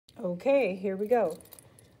Okay, here we go.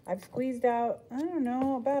 I've squeezed out, I don't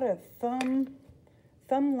know, about a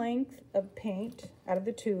thumb length of paint out of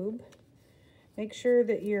the tube. Make sure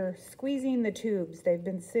that you're squeezing the tubes. They've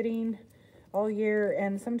been sitting all year,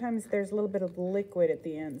 and sometimes there's a little bit of liquid at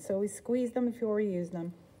the end. So we squeeze them before we use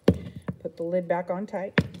them. Put the lid back on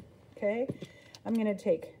tight. Okay, I'm gonna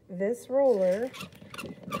take this roller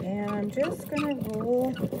and I'm just gonna roll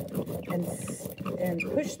and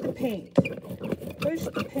push the paint. Push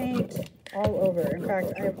the paint all over. In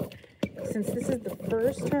fact, since this is the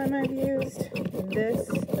first time I've used this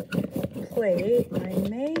plate, I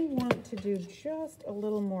may want to do just a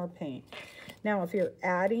little more paint. Now, if you're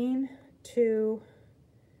adding to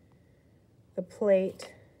the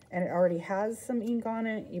plate and it already has some ink on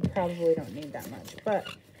it, you probably don't need that much. But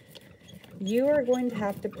you are going to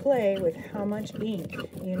have to play with how much ink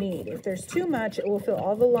you need. If there's too much, it will fill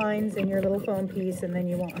all the lines in your little foam piece, and then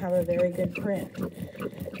you won't have a very good print.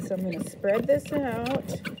 So I'm going to spread this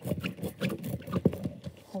out.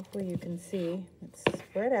 Hopefully you can see it's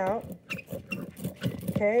spread out.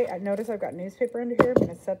 Okay, I notice I've got newspaper under here. I'm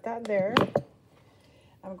going to set that there.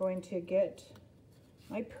 I'm going to get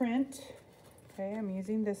my print. Okay, I'm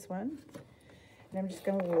using this one. And I'm just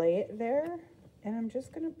going to lay it there. And I'm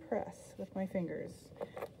just going to press with my fingers.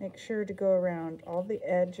 Make sure to go around all the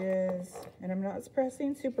edges. And I'm not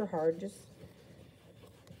pressing super hard. Just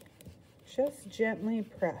gently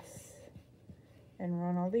press and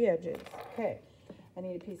run all the edges. Okay, I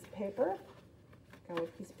need a piece of paper. Got a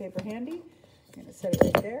piece of paper handy. I'm going to set it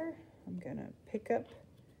right there. I'm going to pick up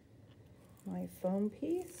my foam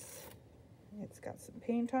piece. It's got some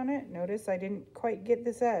paint on it. Notice I didn't quite get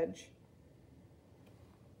this edge.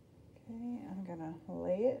 Okay, I'm gonna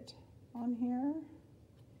lay it on here.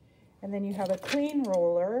 And then you have a clean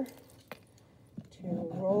roller to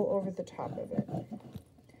roll over the top of it.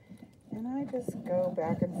 And I just go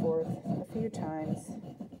back and forth a few times.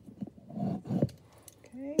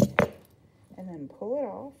 Okay, and then pull it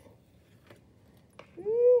off.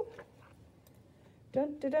 Woo.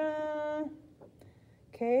 Dun, dun, dun.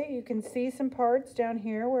 Okay, you can see some parts down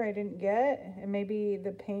here where I didn't get, and maybe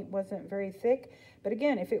the paint wasn't very thick. But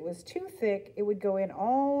again, if it was too thick, it would go in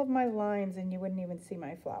all of my lines and you wouldn't even see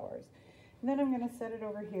my flowers. And then I'm going to set it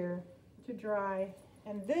over here to dry.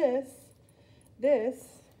 And this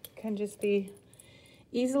can just be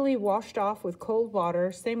easily washed off with cold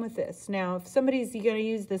water. Same with this. Now, if somebody's going to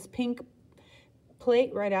use this pink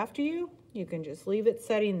plate right after you, you can just leave it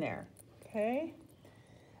setting there. Okay.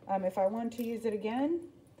 If I want to use it again,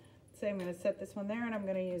 say I'm going to set this one there and I'm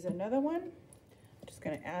going to use another one. I'm just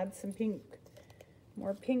going to add some pink,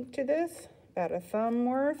 more pink to this, about a thumb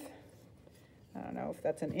worth. I don't know if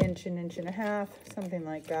that's an inch and a half, something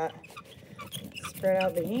like that. Spread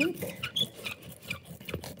out the ink.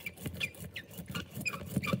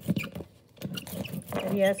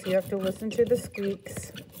 And yes, you have to listen to the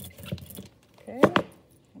squeaks. Okay,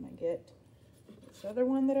 I'm going to get this other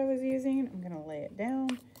one that I was using. I'm going to lay it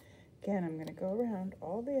down. Again, I'm going to go around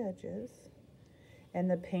all the edges. And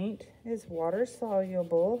the paint is water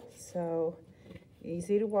soluble, so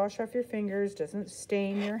easy to wash off your fingers, doesn't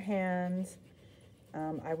stain your hands.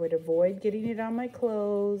 I would avoid getting it on my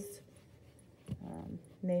clothes.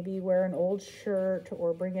 Maybe wear an old shirt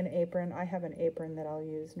or bring an apron. I have an apron that I'll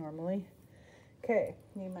use normally. Okay,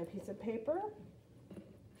 need my piece of paper.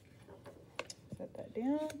 Set that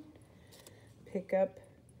down. Pick up.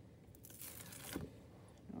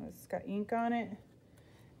 Oh, it's got ink on it.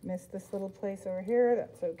 Missed this little place over here.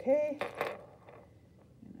 That's okay.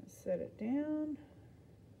 I'm going to set it down.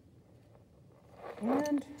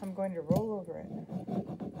 And I'm going to roll over it.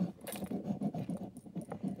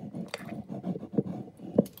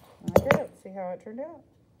 Okay, let's see how it turned out.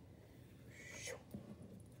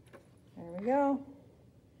 There we go.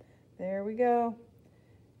 There we go.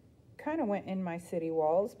 Kind of went in my city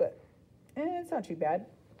walls, but it's not too bad.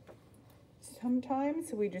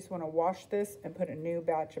 Sometimes we just want to wash this and put a new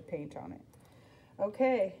batch of paint on it.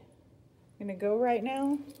 Okay, I'm going to go right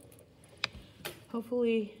now.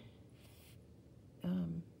 Hopefully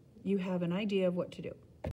you have an idea of what to do.